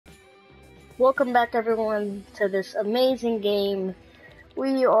Welcome back everyone to this amazing game.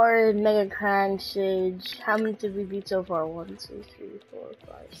 We are in Mega Cran stage. How many did we beat so far? 1, 2, 3, 4,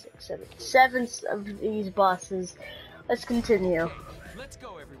 5, 6, 7. 7 of these bosses. Let's continue. Okay, let's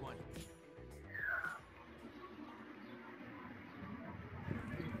go everyone.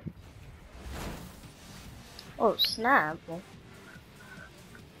 Oh snap.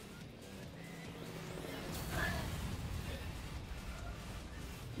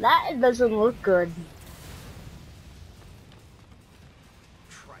 That doesn't look good.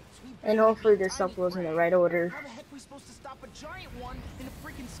 And hopefully this stuff goes in the right order. How the heck are we supposed to stop a giant one in the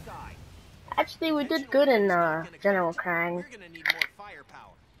freaking sky? Actually, we did good in General Krang. We're gonna need more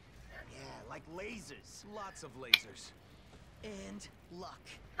firepower. Yeah, like lasers. Lots of lasers. And luck.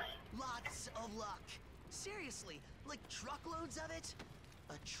 Lots of luck. Seriously, like truckloads of it?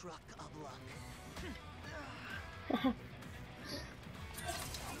 A truck of luck.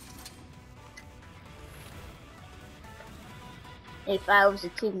 If I was a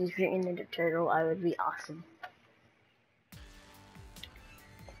Teenage Mutant Ninja Turtle, I would be awesome.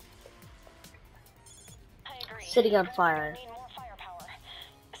 I agree. Sitting on But fire. we need more firepower.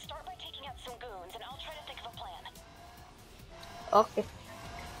 Start by taking out some goons, and I'll try to think of a plan. Okay.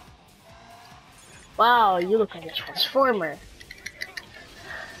 Wow, you look like a transformer.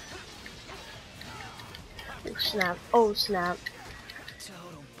 Oh snap, oh snap.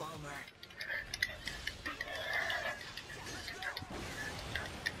 Total bummer.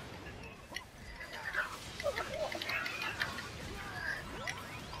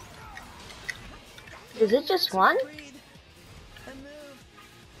 Is it just one? Breathe. And move.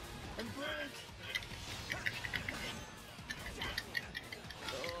 And blink.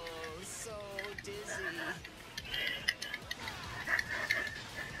 Oh, so dizzy.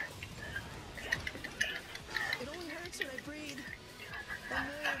 It only hurts when I breathe. And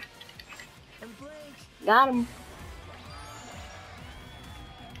move. And blink. Got him.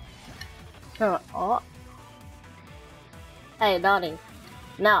 Oh. Hey, Donnie.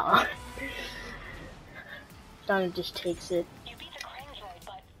 No. Donnie just takes it. You beat the crane droid,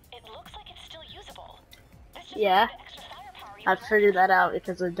 but it looks like it's still usable. This just Yeah. means the extra firepower you I have. figured that out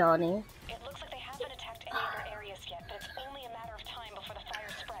because of Donnie. It looks like they haven't attacked any other areas yet, but it's only a matter of time before the fire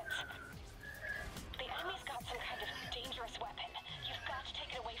spreads. The enemy's got some kind of dangerous weapon. You've got to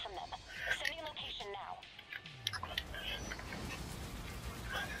take it away from them. Send me a location now.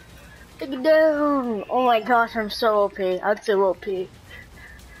 Take it down! Oh my gosh, I'm so OP. I'm too OP.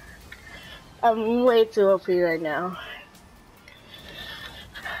 I'm way too OP right now.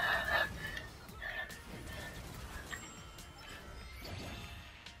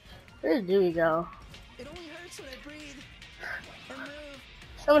 Where do we go? It only hurts when I breathe. And move.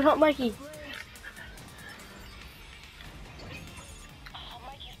 Someone help Mikey. Oh,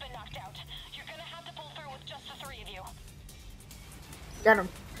 Mikey's been knocked out. You're gonna have to pull through with just the three of you. Got him,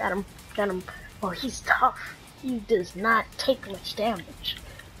 got him, got him. Oh, he's tough. He does not take much damage.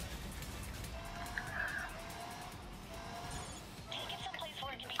 Take it someplace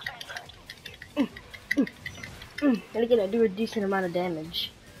where it can be transferred. And again, I do a decent amount of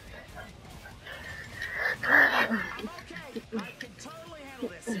damage. Okay, I can totally handle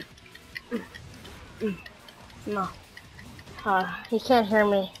this. No. He can't hear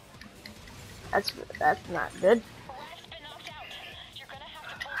me. That's not good. Life's been knocked out. You're gonna have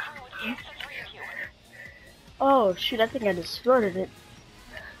to pull through with just the three of you. Oh shoot, I think I distorted it.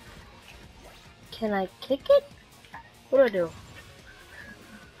 Can I kick it? What do I do?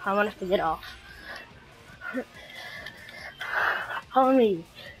 I'm gonna have to get off. Follow me.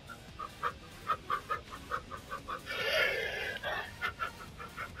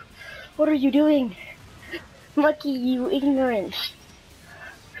 What are you doing? Lucky, you ignorant.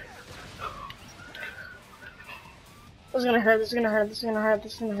 This is gonna hurt, this is gonna hurt, this is gonna hurt,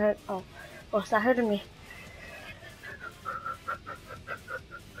 this is gonna hurt. Oh, it's not hurting me.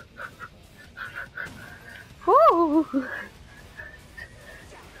 Woo!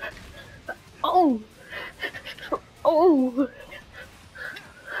 Oh! Oh!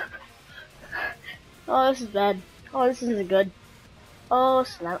 Oh, this is bad. Oh, this isn't good. Oh,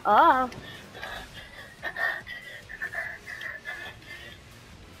 snap. Ah!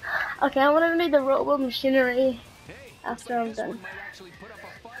 Okay, I want to need the robo machinery Hey, after I'm done. might actually put up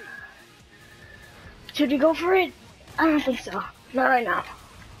a fight. Should we go for it? I don't think so. Not right now.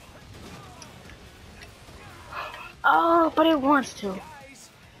 Oh, but it wants to. Guys,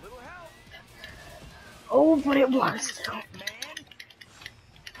 little help, Oh, but it wants to. man.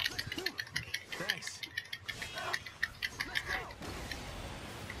 Thanks.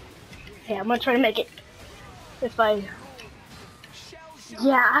 Okay, I'm gonna try to make it. If I...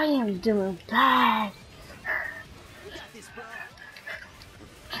 Yeah, I am doing bad. You got this, bro.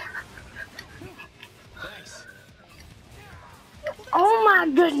 Thanks. Oh my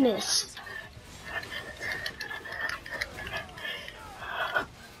goodness.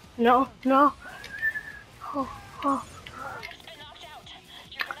 No, no. Oh, oh. You've been knocked out.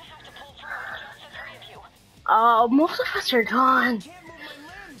 You're gonna have to pull through, just the three of you. Most of us are gone. Can't move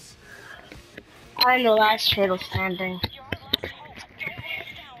my limbs. I'm the last turtle standing. You're our last hope. Don't let us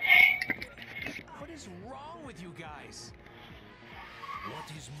down. What is wrong with you guys?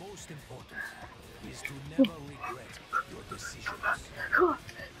 What is most important is to never regret your decisions.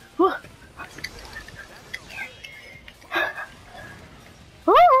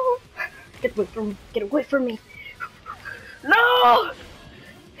 Oh! Get away from me. Get away from me. No!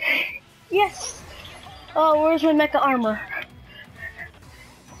 Yes! Oh, where's my mecha armor?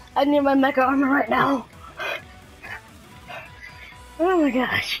 I need my mecha armor right now. Oh my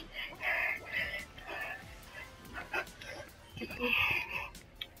gosh. I think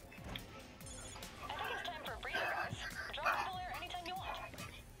it's time for a breather, guys. Drop the flare anytime you want.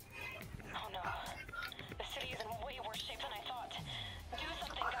 Oh no. The city is in way worse shape than I thought. Do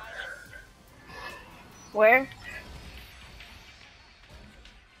something, guys. Where?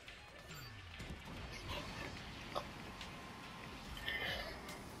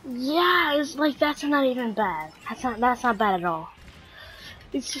 Yeah, it's like that's not even bad. That's not bad at all.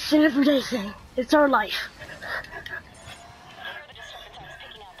 It's just an everyday thing. It's our life. I hear the disturbance I was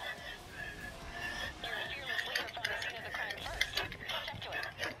picking up. Your fearless leader found the scene of the crime first. Check to it.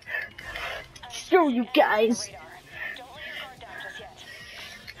 Screw you guys. Radar. Don't let your guard down just yet.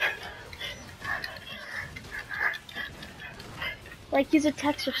 Like his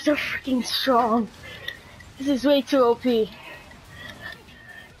attacks are so freaking strong. This is way too OP.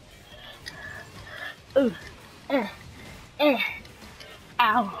 Ooh.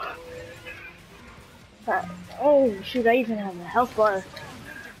 Ow. Oh shoot, I even have a health bar.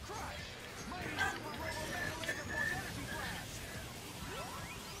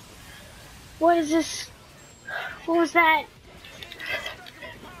 What is this? What was that?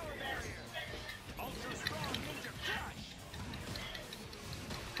 I'm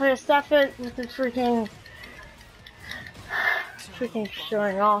gonna stop it with the freaking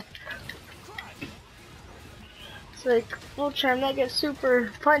showing off. It's like Ultra Mega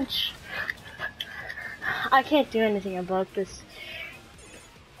Super Punch. I can't do anything about this.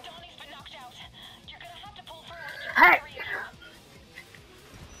 Donnie's been knocked out. You're gonna have to pull through with just Hey! the three of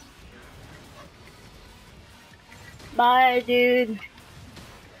you. Bye, dude.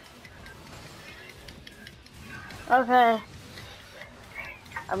 Okay.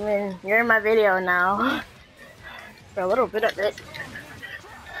 I mean, you're in my video now. For a little bit of it.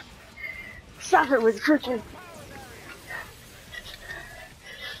 Stop it with freaking.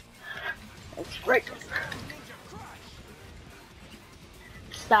 That's great.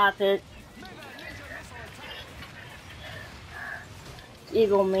 Stop it.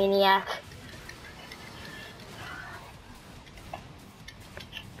 Evil maniac.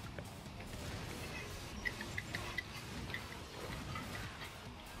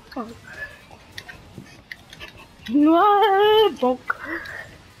 Oh. Bonk.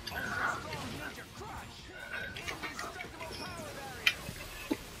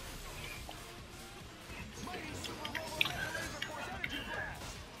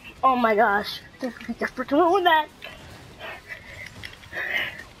 Oh my gosh. I just freaking with that.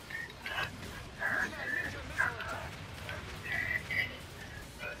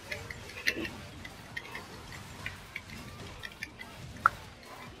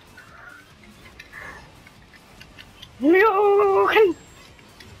 No!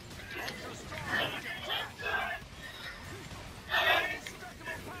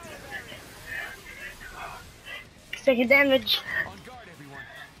 Taking damage. On guard, everyone.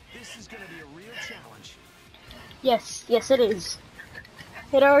 This is gonna be a real challenge. Yes, yes it is.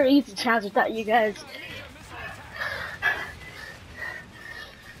 It already is a challenge without you guys.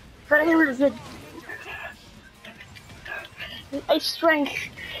 But I was good. With my strength,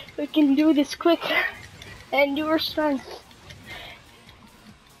 we can do this quick. And your strength.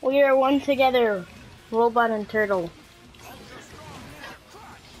 We are one together. Robot and turtle.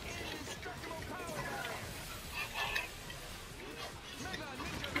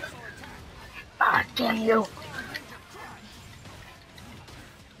 Ah, damn you.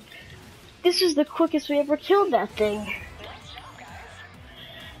 This is the quickest we ever killed that thing.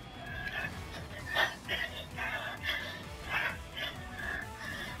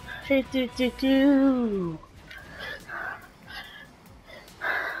 Do.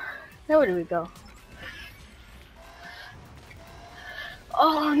 Now where do we go?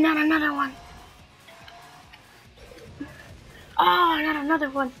 not another one. Oh, not another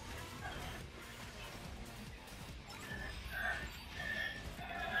one.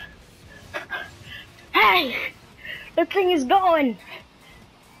 Hey! The thing is going!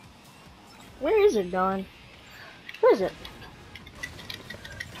 Where is it going? Where is it?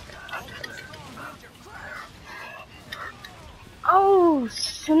 Oh,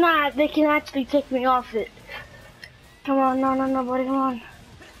 snap! They can actually take me off it. Come on, no, buddy, come on.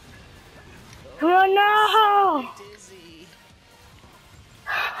 Come on, no! Dizzy.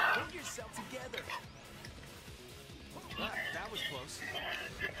 Pull yourself together. That was close.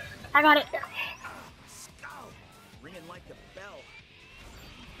 I got it. Oh, ringing like a bell.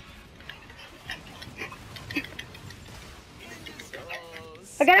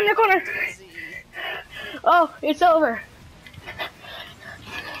 I got him in the corner. Oh, it's over.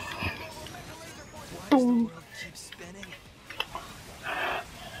 Why does the world keep spinning?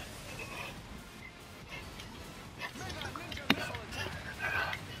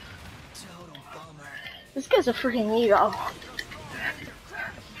 Total bummer. This guy's a freaking ego. Hey,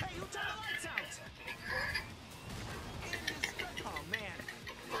 who turned the lights out? Oh man,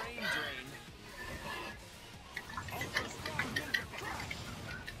 brain drain. Ultra strong ninja crush.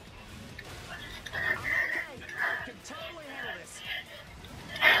 I'm okay. I can totally handle this.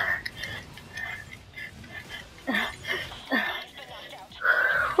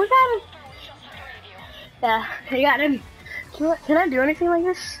 We got him. Yeah, I got him. Can I do anything like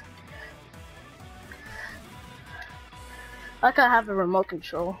this? Like I have a remote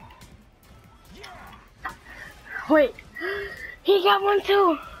control. Wait, he got one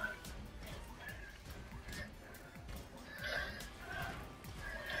too.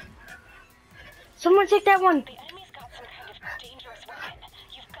 Someone take that one. The enemy's got some kind of dangerous weapon.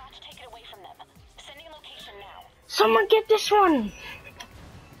 You've got to take it away from them. Sending a location now. Someone get this one.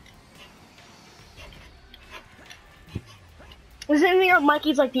 Isn't me or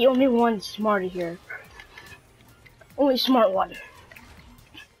Mikey's like the only one smart here? Only smart one.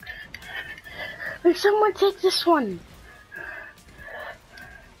 Like someone take this one.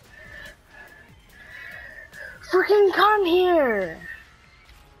 Freaking come here.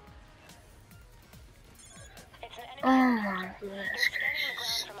 It's an enemy. Oh my goodness. Scanning the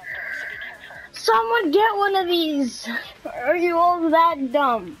ground from up there, so be careful. Someone get one of these. Are you all that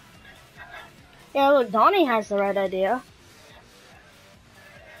dumb? Yeah, look, Donnie has the right idea.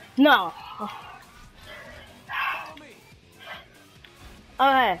 No.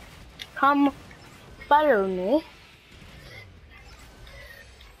 Okay, come follow me.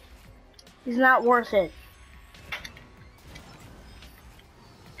 He's not worth it.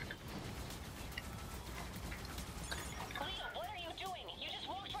 Leo, what are you doing? You just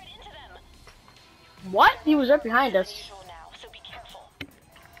walked right into them. What? He was right behind us. Usual now, so be careful.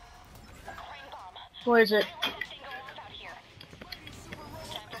 Crane bomb. Where is it? Don't let that thing go off out here.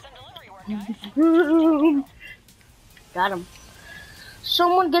 Time for some delivery work, guys. Got him.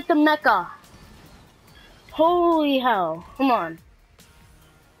 Someone get the mecha. Holy hell. Come on.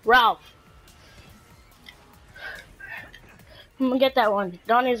 Ralph. I'm gonna get that one.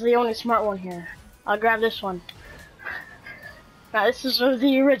 Donnie's the only smart one here. I'll grab this one. Now this is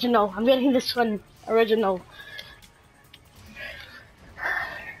the original. I'm getting this one original.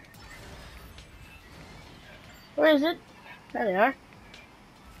 Where is it? There they are.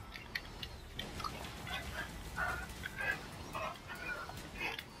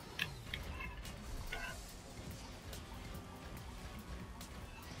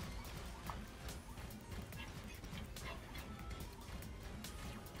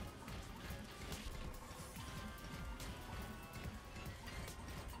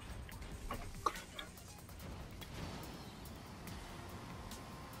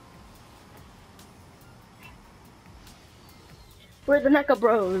 We're the Mecha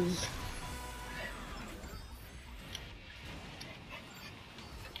Bros.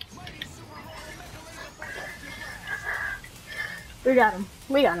 We got him.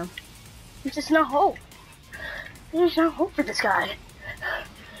 We got him. There's just no hope. There's no hope for this guy.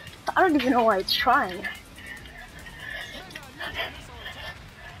 I don't even know why it's trying.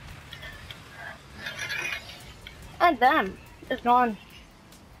 And them. It's gone.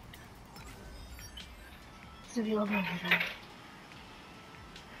 It's a little bit of that.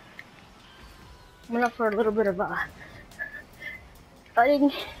 I'm going for a little bit of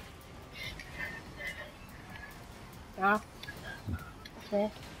fighting. Yeah. Okay.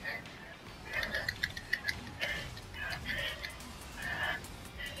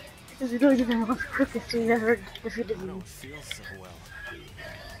 This is going to be the most quickest we've ever defeated I me. don't feel so well.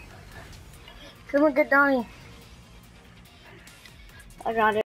 Someone get Donnie. I got it.